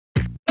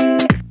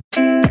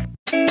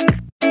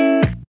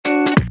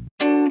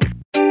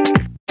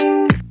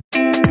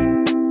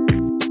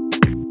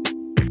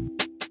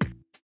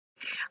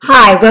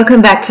Hi,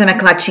 welcome back to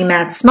McClutchy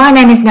Maths. My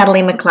name is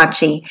Natalie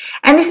McClutchy,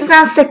 and this is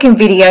our second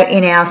video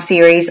in our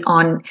series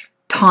on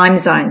time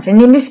zones.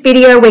 And in this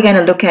video, we're going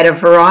to look at a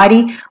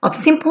variety of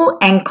simple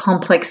and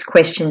complex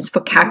questions for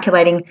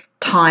calculating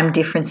time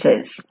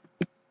differences.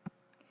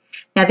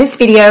 Now, this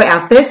video,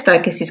 our first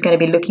focus is going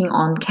to be looking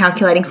on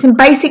calculating some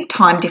basic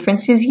time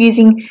differences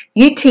using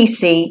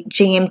UTC,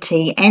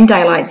 GMT, and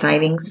daylight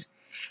savings.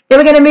 Then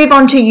we're going to move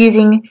on to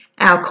using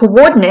our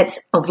coordinates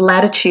of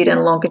latitude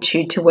and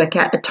longitude to work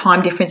out the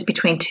time difference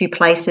between two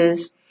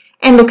places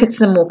and look at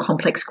some more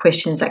complex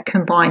questions that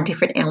combine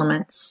different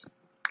elements.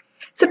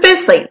 So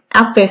firstly,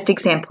 our first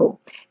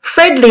example.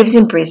 Fred lives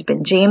in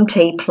Brisbane,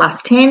 GMT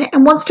plus 10,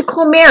 and wants to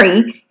call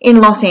Mary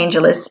in Los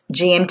Angeles,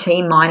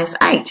 GMT minus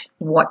 8.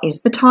 What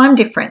is the time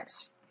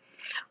difference?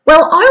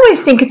 Well, I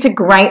always think it's a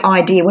great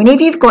idea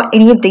whenever you've got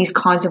any of these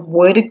kinds of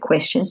worded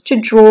questions to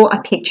draw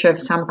a picture of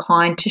some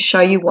kind to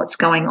show you what's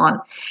going on.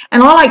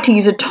 And I like to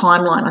use a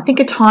timeline. I think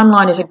a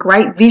timeline is a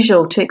great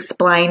visual to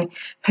explain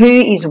who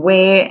is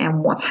where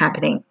and what's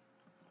happening.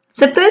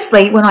 So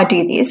firstly, when I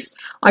do this,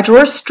 I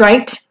draw a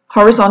straight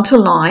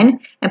horizontal line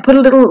and put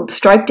a little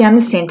stroke down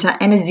the centre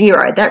and a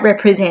 0. That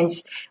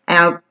represents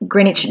our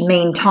Greenwich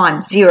Mean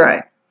Time,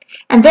 0.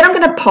 And then I'm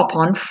going to pop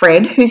on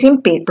Fred, who's in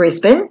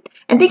Brisbane.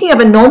 And thinking of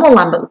a normal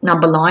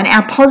number line,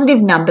 our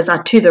positive numbers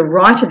are to the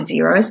right of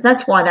 0, so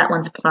that's why that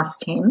one's plus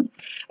 10.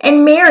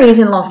 And Mary is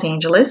in Los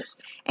Angeles,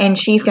 and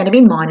she's going to be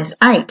minus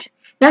 8.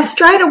 Now,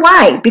 straight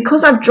away,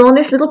 because I've drawn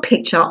this little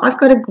picture, I've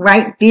got a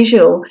great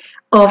visual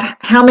of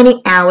how many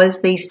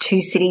hours these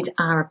two cities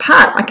are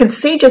apart. I can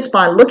see just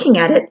by looking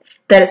at it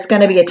that it's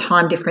going to be a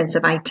time difference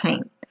of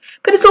 18.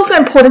 But it's also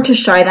important to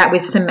show that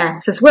with some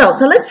maths as well.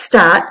 So let's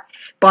start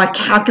by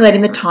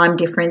calculating the time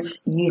difference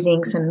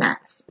using some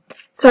maths.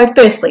 So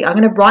firstly, I'm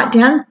going to write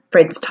down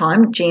Fred's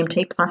time,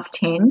 GMT plus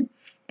 10,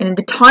 and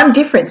the time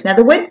difference. Now,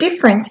 the word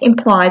difference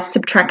implies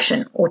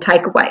subtraction or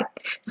takeaway.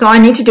 So I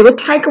need to do a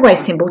takeaway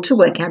symbol to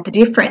work out the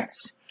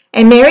difference.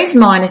 And Mary's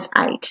minus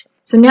 8.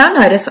 So now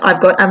notice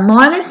I've got a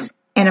minus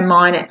and a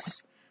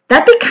minus.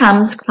 That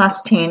becomes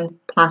plus 10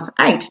 plus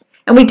 8.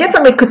 And we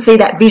definitely could see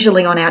that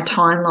visually on our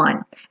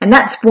timeline. And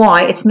that's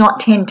why it's not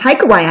 10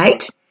 take away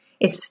 8,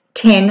 it's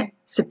 10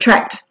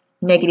 subtract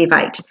negative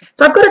 8.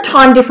 So I've got a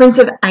time difference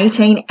of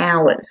 18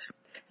 hours.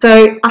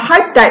 So I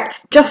hope that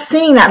just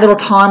seeing that little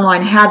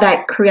timeline, how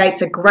that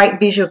creates a great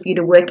visual for you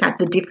to work out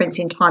the difference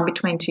in time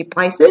between two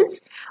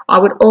places. I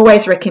would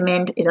always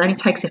recommend it only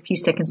takes a few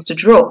seconds to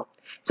draw.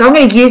 So I'm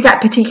going to use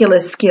that particular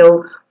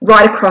skill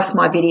right across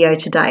my video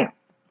today.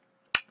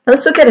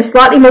 Let's look at a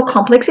slightly more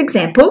complex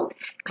example.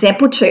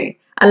 Example 2.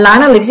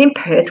 Alana lives in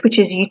Perth, which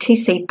is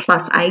UTC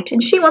plus 8,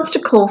 and she wants to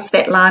call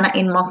Svetlana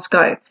in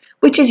Moscow,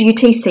 which is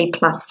UTC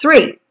plus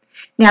 3.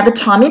 Now, the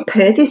time in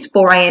Perth is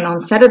 4 a.m. on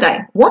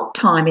Saturday. What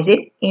time is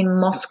it in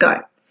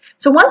Moscow?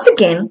 So once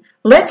again,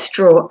 let's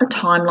draw a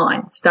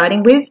timeline,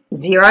 starting with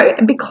 0.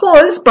 And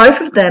because both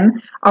of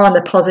them are on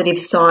the positive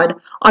side,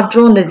 I've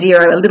drawn the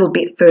 0 a little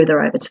bit further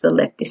over to the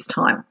left this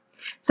time.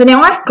 So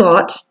now I've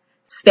got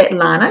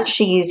Svetlana,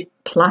 she is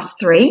plus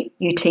 3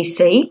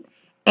 UTC,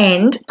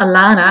 and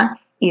Alana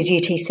is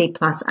UTC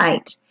plus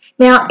 8.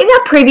 Now, in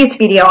our previous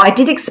video, I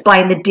did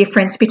explain the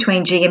difference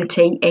between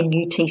GMT and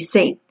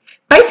UTC.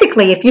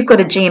 Basically, if you've got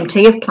a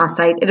GMT of plus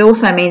 8, it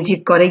also means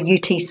you've got a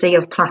UTC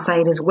of plus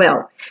 8 as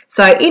well.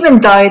 So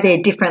even though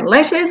they're different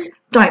letters,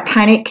 don't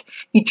panic.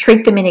 You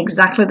treat them in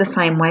exactly the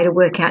same way to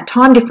work out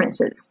time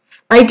differences.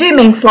 They do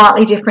mean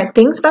slightly different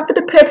things, but for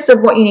the purpose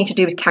of what you need to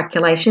do with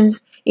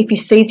calculations, if you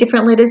see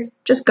different letters,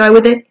 just go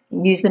with it,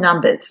 use the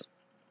numbers.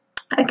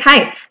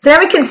 Okay, so now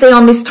we can see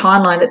on this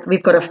timeline that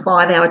we've got a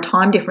 5-hour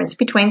time difference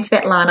between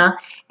Svetlana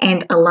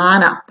and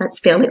Alana. That's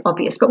fairly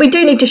obvious, but we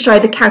do need to show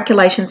the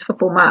calculations for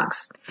full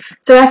marks.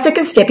 So our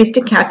second step is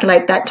to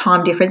calculate that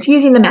time difference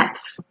using the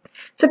maths.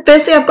 So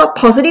firstly, I've got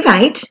positive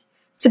 8,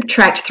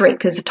 subtract 3,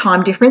 because the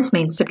time difference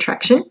means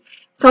subtraction.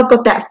 So I've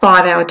got that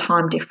 5-hour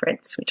time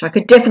difference, which I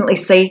could definitely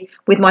see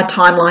with my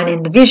timeline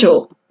and the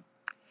visual.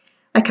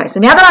 Okay, so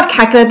now that I've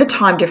calculated the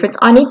time difference,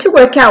 I need to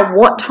work out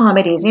what time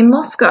it is in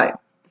Moscow.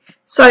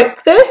 So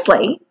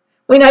firstly,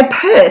 we know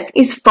Perth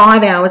is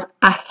 5 hours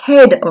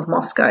ahead of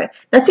Moscow.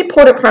 That's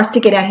important for us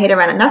to get our head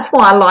around, and that's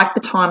why I like the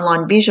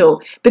timeline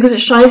visual, because it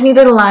shows me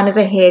that Alana's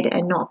ahead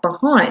and not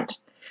behind.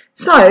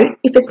 So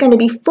if it's going to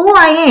be 4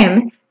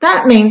 a.m.,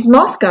 that means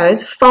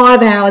Moscow's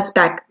 5 hours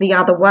back the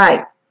other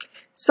way.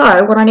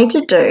 So what I need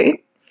to do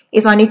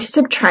is I need to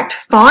subtract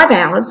 5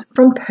 hours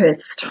from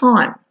Perth's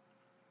time.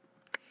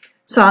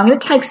 So I'm going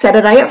to take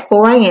Saturday at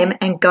 4 a.m.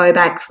 and go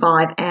back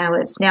 5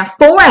 hours. Now,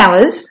 4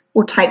 hours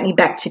will take me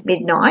back to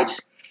midnight,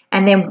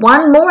 and then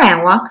 1 more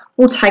hour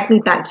will take me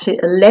back to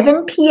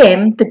 11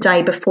 p.m. the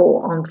day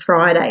before on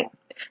Friday.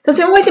 So it's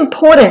always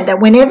important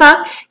that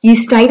whenever you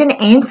state an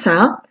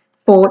answer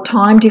for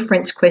time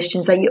difference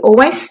questions, that you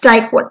always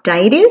state what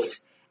day it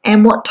is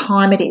and what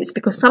time it is,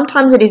 because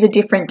sometimes it is a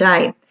different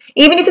day.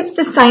 Even if it's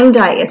the same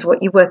day as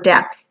what you worked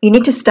out, you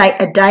need to state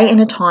a day and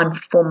a time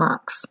for full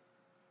marks.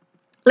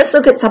 Let's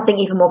look at something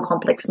even more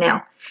complex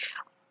now.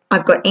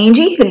 I've got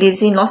Angie, who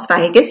lives in Las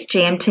Vegas,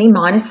 GMT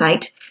minus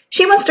 8.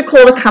 She wants to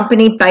call a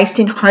company based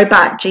in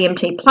Hobart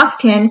GMT plus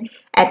 10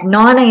 at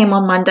 9 a.m.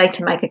 on Monday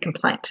to make a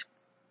complaint.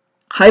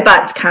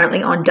 Hobart's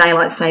currently on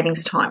daylight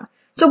savings time.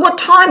 So what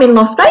time in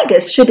Las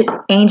Vegas should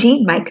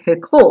Angie make her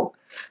call?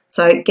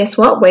 So guess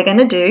what? We're going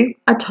to do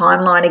a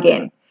timeline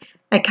again.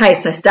 Okay,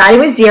 so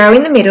starting with 0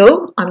 in the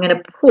middle, I'm going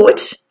to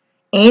put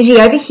Angie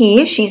over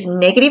here. She's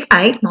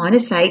 -8,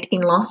 -8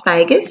 in Las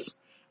Vegas,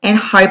 and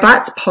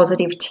Hobart's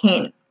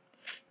 +10.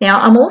 Now,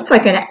 I'm also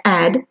going to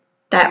add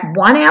that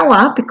 1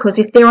 hour, because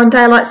if they're on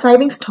daylight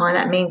savings time,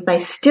 that means they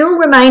still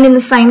remain in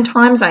the same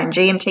time zone,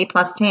 GMT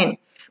plus 10,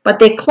 but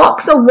their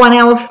clocks are 1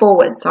 hour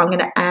forward. So I'm going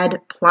to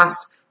add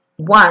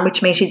 +1,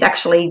 which means she's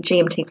actually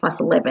GMT plus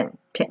 11,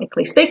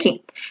 technically speaking.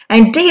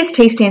 And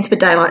DST stands for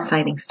daylight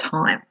savings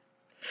time.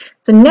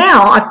 So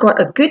now I've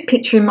got a good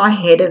picture in my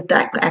head of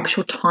that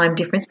actual time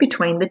difference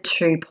between the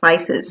two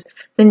places.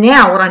 So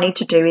now what I need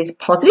to do is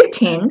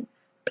 +10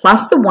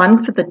 plus the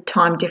 1 for the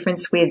time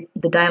difference with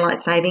the daylight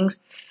savings.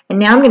 And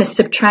now I'm going to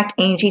subtract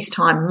Angie's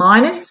time,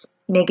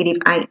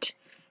 -8.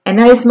 And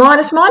those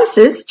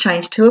minuses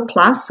change to a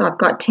plus. So I've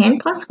got 10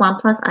 plus 1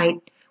 plus 8,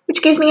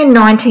 which gives me a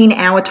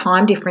 19-hour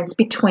time difference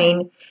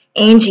between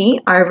Angie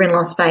over in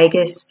Las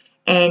Vegas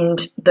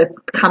and the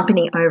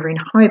company over in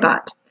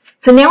Hobart.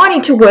 So now I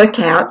need to work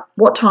out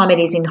what time it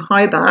is in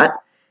Hobart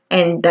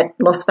and that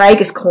Las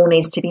Vegas call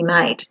needs to be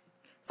made.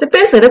 So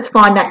firstly, let's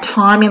find that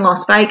time in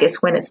Las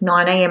Vegas when it's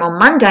 9 a.m. on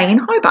Monday in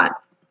Hobart.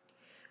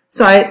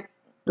 So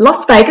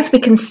Las Vegas, we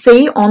can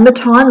see on the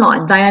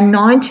timeline, they are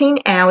 19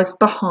 hours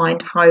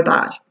behind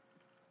Hobart.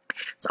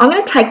 So I'm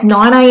going to take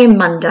 9 a.m.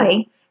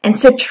 Monday and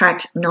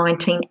subtract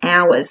 19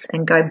 hours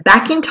and go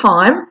back in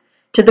time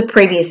to the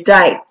previous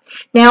day.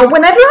 Now,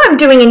 whenever I'm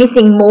doing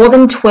anything more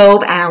than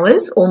 12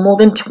 hours or more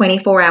than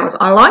 24 hours,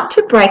 I like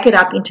to break it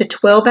up into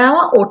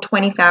 12-hour or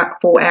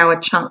 24-hour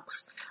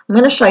chunks. I'm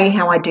going to show you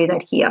how I do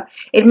that here.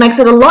 It makes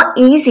it a lot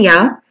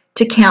easier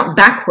to count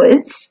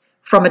backwards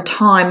from a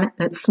time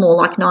that's small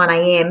like 9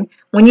 a.m.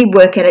 when you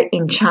work at it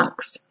in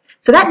chunks.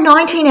 So that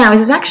 19 hours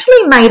is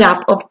actually made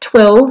up of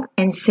 12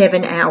 and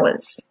 7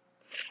 hours.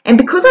 And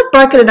because I've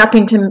broken it up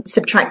into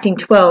subtracting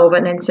 12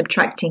 and then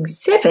subtracting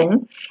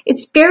 7,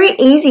 it's very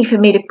easy for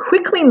me to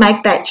quickly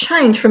make that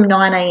change from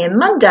 9 a.m.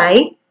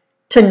 Monday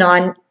to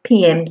 9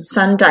 p.m.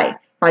 Sunday.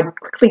 If I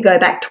quickly go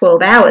back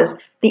 12 hours,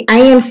 the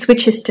a.m.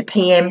 switches to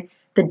p.m.,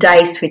 the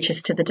day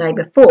switches to the day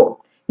before.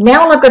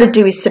 Now all I've got to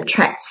do is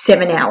subtract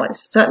 7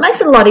 hours. So it makes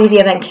it a lot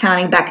easier than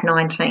counting back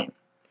 19.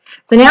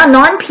 So now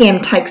 9 p.m.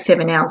 takes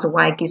 7 hours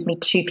away. It gives me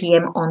 2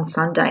 p.m. on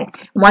Sunday.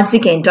 Once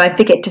again, don't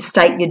forget to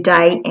state your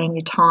day and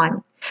your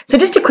time. So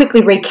just to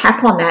quickly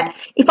recap on that,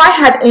 if I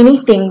have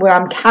anything where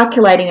I'm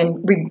calculating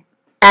and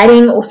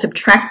adding or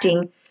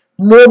subtracting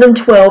more than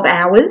 12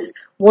 hours,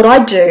 what I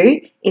do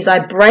is I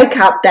break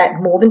up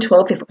that more than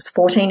 12. If it was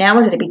 14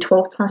 hours, it'd be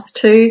 12 plus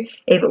 2.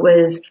 If it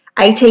was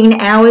 18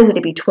 hours,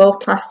 it'd be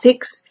 12 plus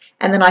 6.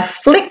 And then I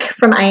flick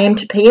from AM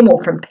to PM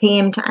or from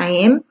PM to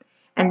AM,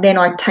 and then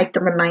I take the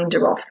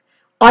remainder off.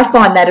 I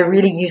find that a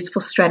really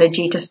useful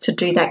strategy just to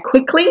do that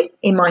quickly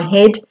in my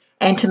head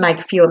and to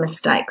make fewer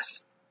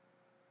mistakes.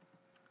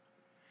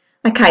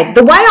 Okay,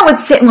 the way I would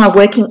set my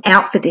working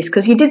out for this,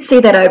 because you did see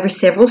that over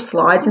several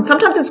slides, and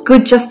sometimes it's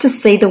good just to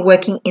see the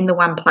working in the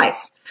one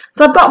place.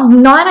 So I've got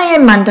 9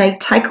 a.m. Monday,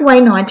 take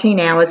away 19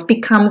 hours,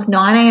 becomes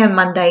 9 a.m.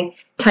 Monday,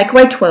 take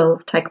away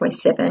 12, take away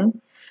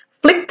 7.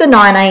 Flick the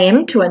 9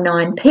 a.m. to a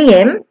 9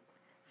 p.m.,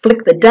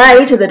 flick the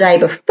day to the day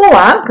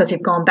before, because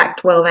you've gone back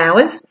 12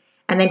 hours,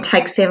 and then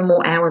take 7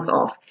 more hours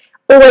off.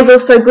 Always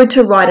also good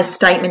to write a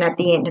statement at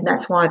the end, and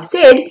that's why I've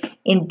said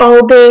in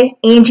bold there,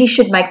 Angie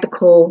should make the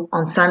call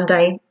on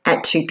Sunday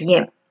at 2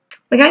 p.m.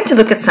 We're going to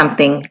look at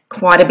something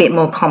quite a bit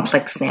more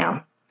complex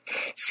now.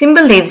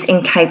 Simba lives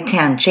in Cape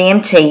Town,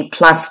 GMT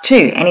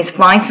 +2, and is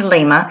flying to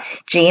Lima,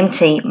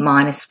 GMT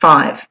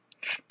 -5.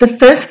 The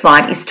first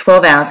flight is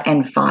 12 hours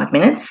and 5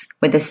 minutes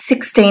with a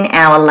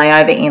 16-hour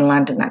layover in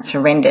London. That's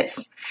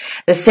horrendous.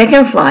 The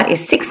second flight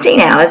is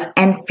 16 hours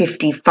and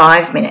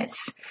 55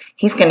 minutes.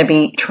 He's going to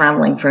be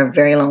travelling for a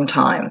very long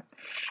time.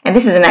 And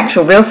this is an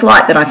actual real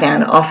flight that I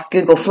found off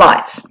Google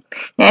Flights.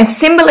 Now, if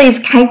Simba leaves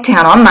Cape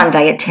Town on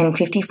Monday at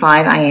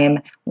 10:55 a.m.,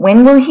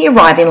 when will he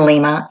arrive in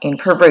Lima in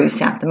Peru,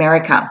 South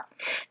America?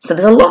 So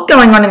there's a lot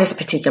going on in this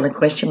particular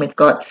question. We've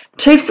got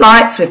 2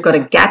 flights, we've got a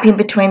gap in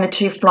between the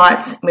 2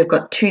 flights, we've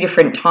got 2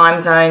 different time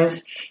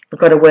zones. We've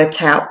got to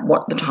work out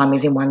what the time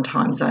is in one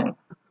time zone.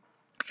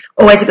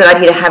 Always a good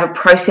idea to have a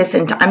process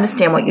and to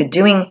understand what you're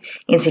doing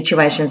in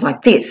situations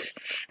like this.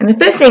 And the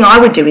first thing I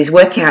would do is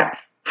work out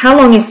how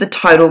long is the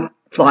total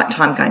flight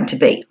time going to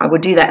be. I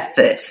would do that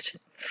first.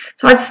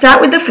 So I'd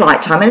start with the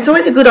flight time, and it's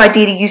always a good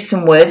idea to use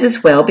some words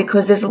as well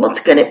because there's lots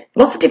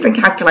of different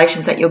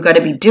calculations that you're going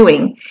to be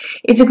doing.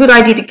 It's a good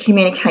idea to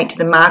communicate to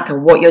the marker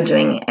what you're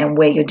doing and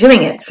where you're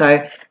doing it.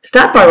 So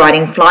start by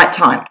writing flight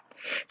time.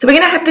 So we're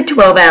going to have the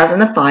 12 hours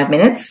and the 5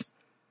 minutes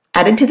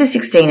added to the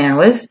 16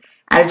 hours,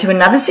 added to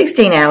another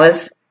 16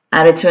 hours,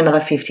 added to another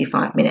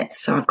 55 minutes.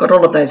 So I've got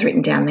all of those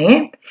written down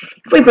there.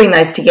 If we bring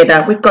those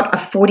together, we've got a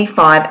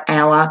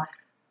 45-hour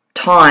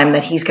time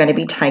that he's going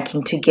to be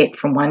taking to get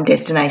from one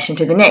destination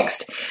to the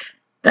next.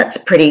 That's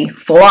pretty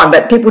full on,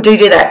 but people do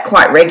that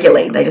quite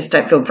regularly. They just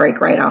don't feel very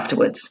great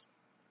afterwards.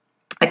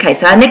 Okay,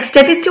 so our next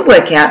step is to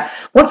work out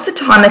what's the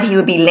time that he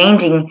would be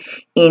landing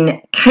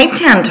in Cape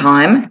Town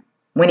time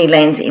when he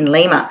lands in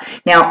Lima.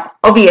 Now,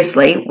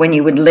 obviously, when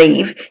you would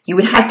leave, you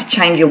would have to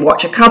change your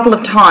watch a couple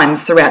of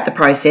times throughout the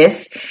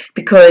process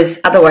because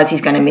otherwise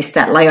he's going to miss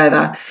that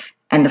layover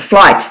and the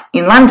flight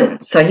in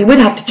London. So he would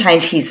have to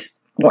change his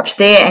watch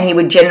there, and he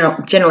would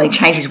generally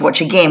change his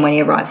watch again when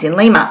he arrives in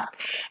Lima.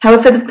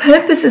 However, for the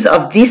purposes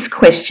of this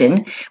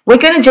question, we're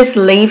going to just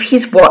leave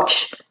his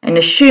watch and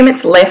assume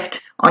it's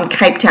left on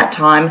Cape Town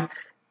time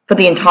for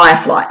the entire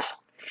flight.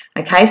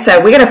 Okay, so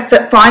we're going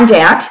to find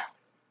out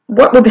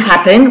what would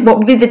happen, what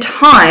would be the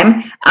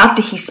time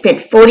after he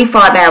spent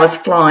 45 hours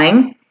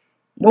flying,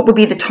 what would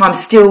be the time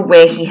still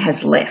where he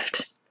has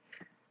left.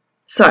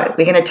 So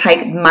we're going to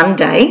take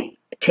Monday,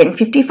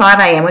 10:55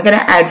 a.m. We're going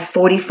to add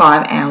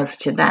 45 hours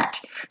to that.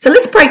 So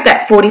let's break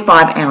that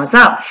 45 hours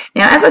up.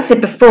 Now, as I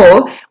said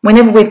before,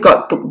 whenever we've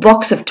got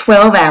blocks of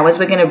 12 hours,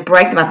 we're going to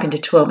break them up into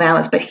 12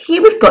 hours. But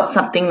here we've got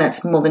something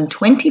that's more than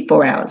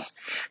 24 hours.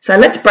 So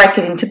let's break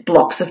it into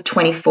blocks of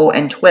 24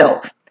 and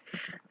 12.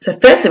 So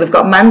firstly, we've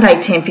got Monday,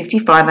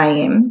 10:55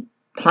 a.m.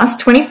 plus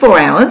 24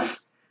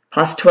 hours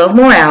plus 12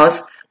 more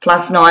hours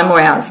plus 9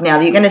 more hours. Now,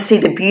 you're going to see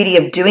the beauty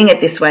of doing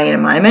it this way in a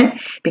moment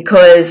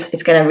because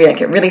it's going to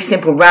make it really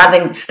simple. Rather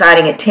than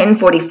starting at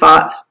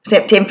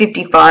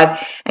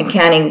 10:55 and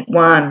counting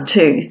 1,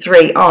 2,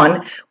 3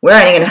 on, we're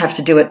only going to have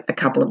to do it a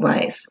couple of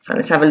ways. So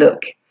let's have a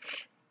look.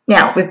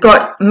 Now, we've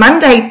got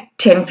Monday,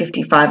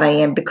 10:55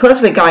 a.m.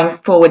 Because we're going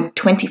forward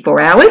 24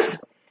 hours,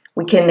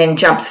 we can then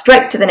jump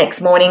straight to the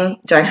next morning.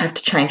 Don't have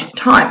to change the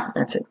time.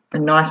 That's a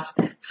nice,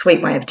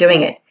 sweet way of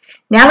doing it.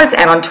 Now let's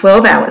add on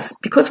 12 hours.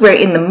 Because we're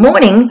in the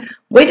morning,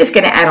 we're just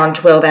going to add on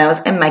 12 hours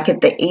and make it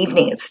the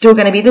evening. It's still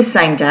going to be the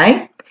same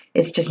day.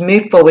 It's just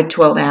moved forward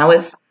 12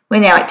 hours.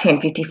 We're now at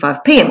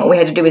 10:55 p.m. What we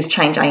had to do is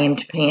change a.m.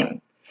 to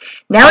p.m.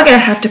 Now we're going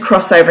to have to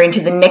cross over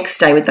into the next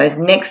day with those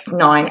next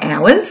 9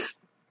 hours.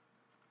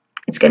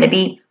 It's going to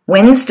be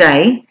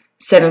Wednesday,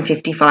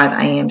 7:55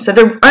 a.m. So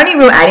the only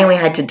real adding we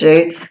had to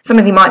do, some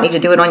of you might need to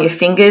do it on your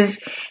fingers,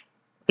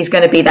 is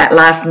going to be that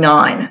last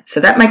 9. So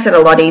that makes it a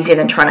lot easier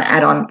than trying to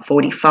add on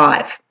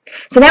 45.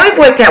 So now we've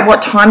worked out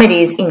what time it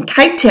is in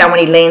Cape Town when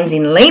he lands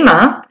in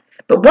Lima,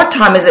 but what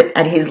time is it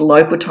at his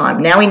local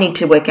time? Now we need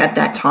to work out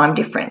that time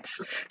difference.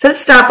 So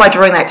let's start by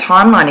drawing that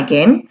timeline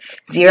again.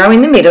 0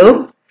 in the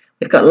middle.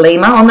 We've got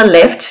Lima on the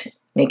left,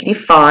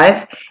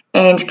 -5,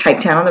 and Cape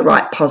Town on the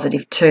right,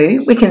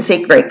 +2. We can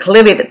see very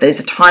clearly that there's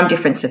a time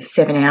difference of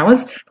 7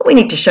 hours, but we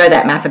need to show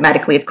that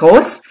mathematically, of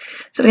course.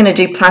 So we're going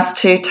to do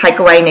 +2, take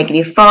away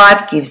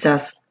 -5, gives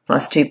us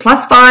 +2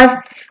 + 5,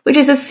 which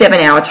is a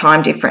 7-hour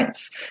time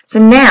difference. So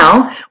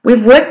now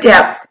we've worked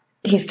out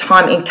his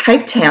time in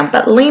Cape Town,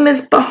 but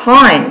Lima's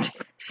behind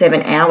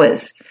 7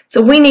 hours.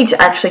 So we need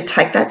to actually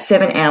take that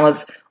 7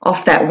 hours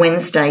off that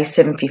Wednesday,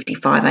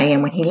 7:55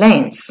 a.m. when he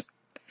lands.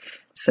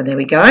 So there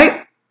we go.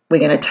 We're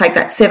going to take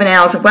that 7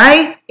 hours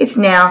away. It's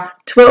now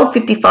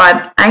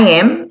 12:55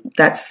 a.m.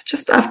 That's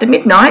just after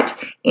midnight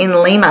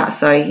in Lima.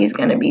 So he's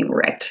going to be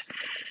wrecked.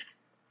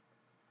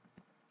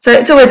 So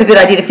it's always a good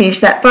idea to finish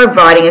that by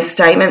writing a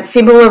statement.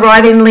 Sybil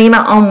arrived in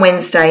Lima on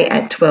Wednesday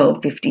at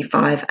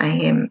 12:55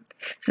 a.m.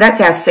 So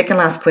that's our second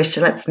last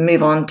question. Let's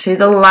move on to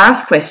the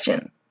last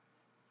question.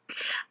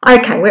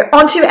 Okay, we're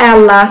on to our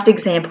last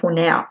example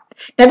now.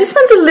 Now this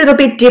one's a little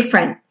bit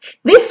different.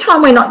 This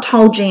time we're not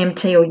told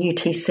GMT or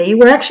UTC.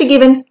 We're actually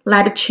given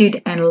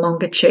latitude and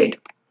longitude.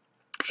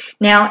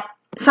 Now,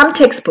 some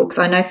textbooks,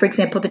 I know for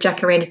example the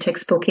Jacaranda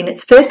textbook in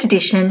its first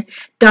edition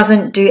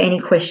doesn't do any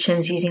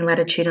questions using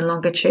latitude and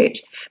longitude.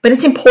 But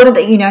it's important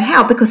that you know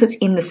how because it's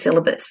in the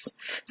syllabus.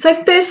 So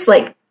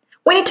firstly,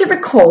 we need to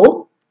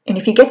recall, and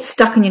if you get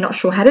stuck and you're not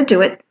sure how to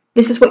do it,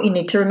 this is what you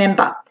need to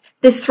remember.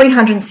 There's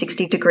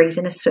 360 degrees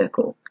in a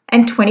circle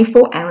and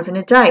 24 hours in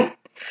a day.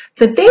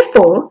 So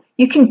therefore,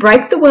 you can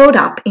break the world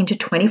up into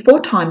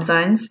 24 time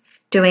zones.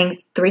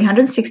 Doing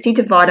 360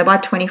 divided by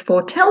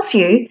 24 tells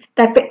you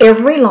that for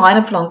every line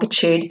of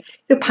longitude,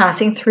 you're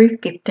passing through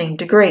 15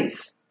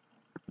 degrees.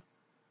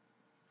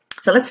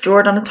 So let's draw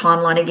it on a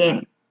timeline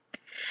again.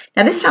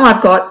 Now this time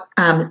I've got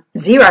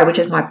 0, which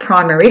is my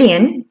prime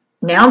meridian.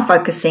 Now I'm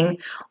focusing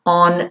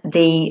on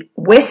the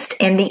west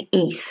and the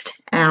east,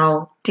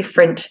 our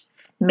different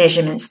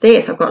measurements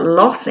there. So I've got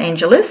Los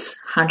Angeles,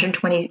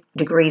 120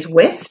 degrees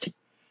west,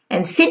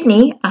 and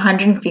Sydney,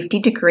 150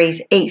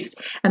 degrees east.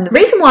 And the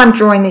reason why I'm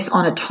drawing this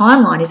on a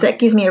timeline is that it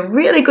gives me a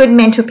really good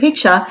mental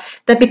picture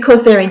that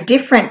because they're in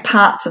different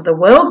parts of the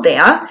world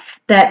there,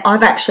 that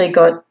I've actually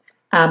got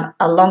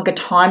a longer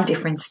time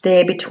difference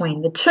there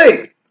between the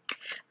two.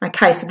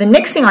 Okay, so the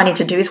next thing I need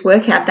to do is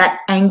work out that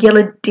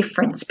angular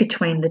difference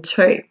between the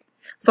two.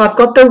 So I've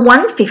got the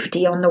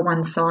 150 on the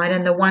one side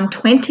and the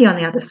 120 on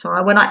the other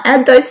side. When I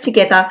add those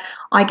together,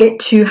 I get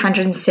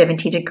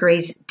 270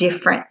 degrees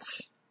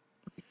difference.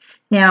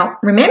 Now,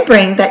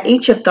 remembering that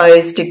each of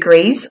those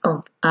degrees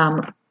of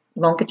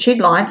longitude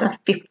lines are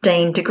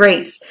 15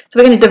 degrees. So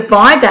we're going to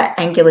divide that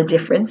angular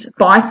difference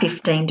by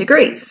 15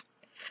 degrees.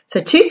 So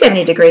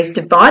 270 degrees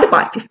divided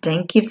by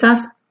 15 gives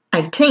us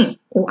 18,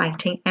 or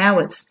 18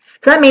 hours.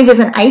 So that means there's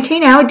an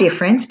 18-hour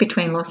difference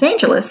between Los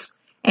Angeles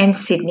and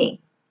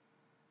Sydney.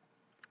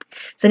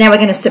 So now we're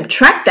going to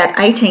subtract that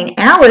 18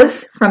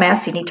 hours from our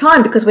Sydney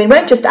time, because we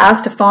weren't just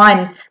asked to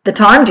find the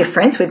time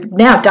difference. We've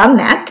now done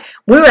that.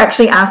 We were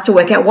actually asked to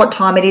work out what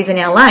time it is in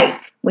LA.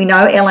 We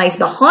know LA is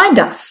behind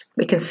us.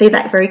 We can see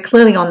that very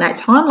clearly on that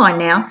timeline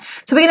now.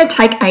 So we're going to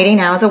take 18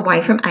 hours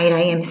away from 8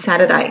 a.m.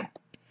 Saturday.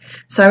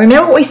 So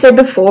remember what we said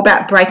before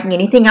about breaking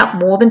anything up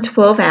more than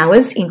 12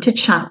 hours into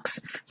chunks.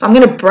 So I'm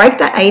going to break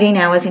that 18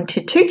 hours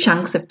into two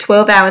chunks of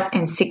 12 hours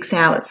and 6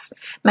 hours.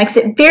 Makes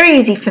it very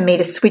easy for me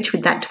to switch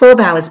with that 12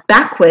 hours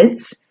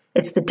backwards.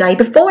 It's the day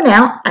before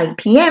now, 8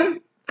 p.m.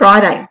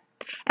 Friday.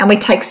 And we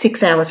take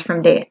 6 hours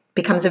from there. It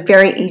becomes a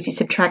very easy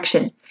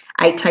subtraction.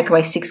 8 take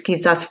away 6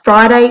 gives us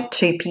Friday,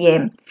 2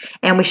 p.m.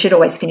 And we should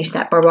always finish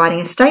that by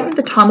writing a statement.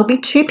 The time will be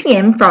 2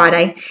 p.m.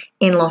 Friday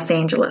in Los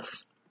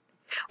Angeles.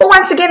 Well,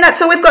 once again,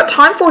 that's all we've got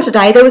time for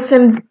today. There were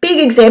some big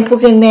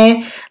examples in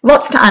there,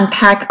 lots to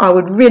unpack. I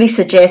would really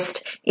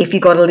suggest, if you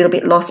got a little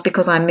bit lost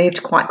because I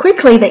moved quite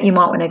quickly, that you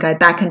might want to go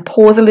back and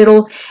pause a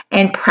little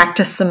and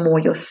practice some more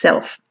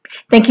yourself.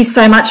 Thank you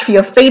so much for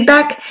your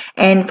feedback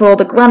and for all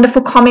the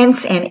wonderful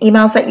comments and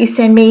emails that you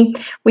send me.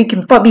 We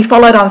can be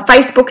followed on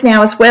Facebook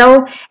now as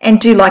well, and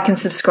do like and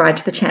subscribe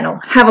to the channel.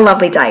 Have a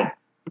lovely day.